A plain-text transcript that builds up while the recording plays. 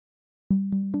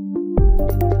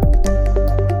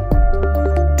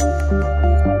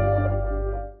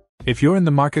If you're in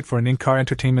the market for an in-car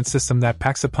entertainment system that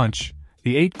packs a punch,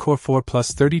 the 8-core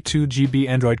 4+32GB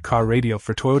Android car radio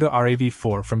for Toyota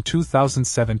RAV4 from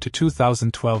 2007 to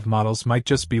 2012 models might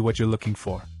just be what you're looking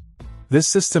for. This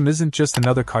system isn't just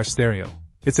another car stereo,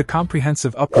 it's a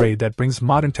comprehensive upgrade that brings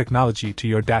modern technology to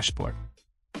your dashboard.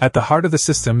 At the heart of the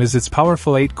system is its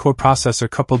powerful 8-core processor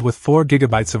coupled with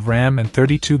 4GB of RAM and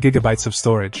 32GB of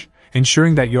storage,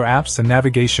 ensuring that your apps and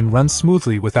navigation run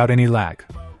smoothly without any lag.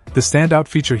 The standout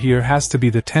feature here has to be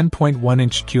the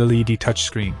 10.1-inch QLED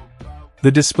touchscreen.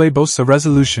 The display boasts a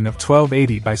resolution of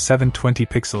 1280 by 720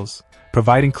 pixels,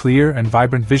 providing clear and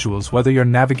vibrant visuals whether you're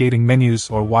navigating menus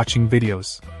or watching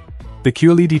videos. The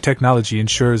QLED technology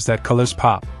ensures that colors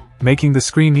pop, making the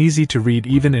screen easy to read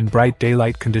even in bright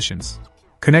daylight conditions.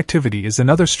 Connectivity is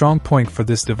another strong point for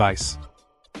this device.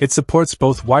 It supports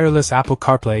both wireless Apple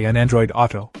CarPlay and Android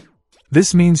Auto.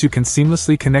 This means you can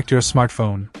seamlessly connect your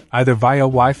smartphone, either via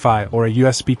Wi-Fi or a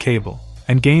USB cable,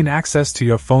 and gain access to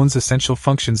your phone's essential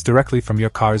functions directly from your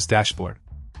car's dashboard.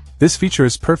 This feature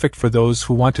is perfect for those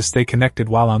who want to stay connected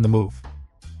while on the move.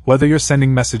 Whether you're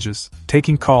sending messages,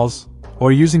 taking calls,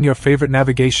 or using your favorite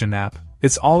navigation app,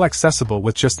 it's all accessible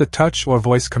with just a touch or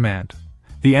voice command.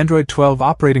 The Android 12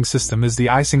 operating system is the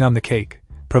icing on the cake,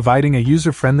 providing a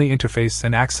user-friendly interface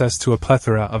and access to a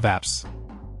plethora of apps.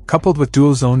 Coupled with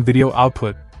dual-zone video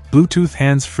output, Bluetooth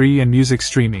hands-free and music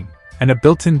streaming, and a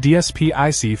built-in DSP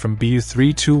IC from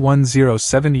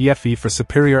BU32107EFE for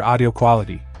superior audio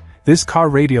quality, this car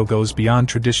radio goes beyond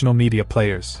traditional media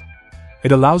players.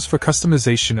 It allows for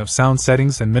customization of sound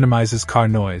settings and minimizes car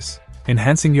noise,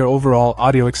 enhancing your overall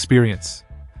audio experience.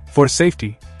 For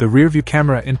safety, the rear-view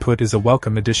camera input is a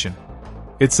welcome addition.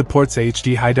 It supports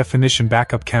HD high-definition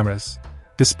backup cameras,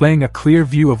 displaying a clear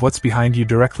view of what's behind you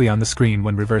directly on the screen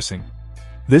when reversing.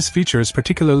 This feature is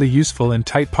particularly useful in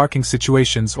tight parking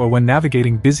situations or when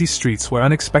navigating busy streets where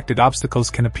unexpected obstacles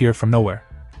can appear from nowhere.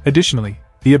 Additionally,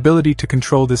 the ability to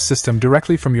control this system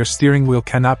directly from your steering wheel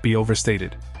cannot be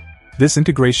overstated. This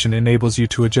integration enables you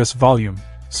to adjust volume,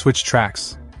 switch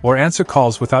tracks, or answer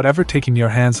calls without ever taking your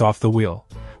hands off the wheel,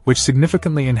 which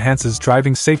significantly enhances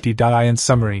driving safety. In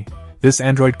summary, this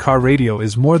Android car radio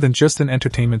is more than just an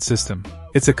entertainment system.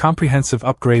 It's a comprehensive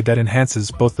upgrade that enhances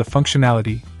both the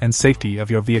functionality and safety of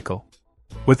your vehicle.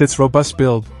 With its robust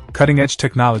build, cutting-edge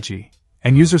technology,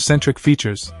 and user-centric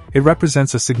features, it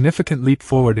represents a significant leap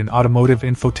forward in automotive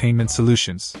infotainment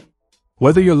solutions.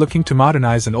 Whether you're looking to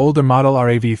modernize an older model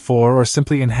RAV4 or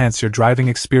simply enhance your driving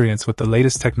experience with the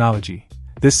latest technology,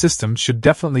 this system should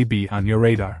definitely be on your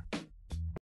radar.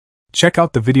 Check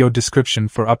out the video description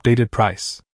for updated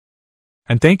price.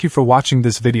 And thank you for watching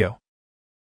this video.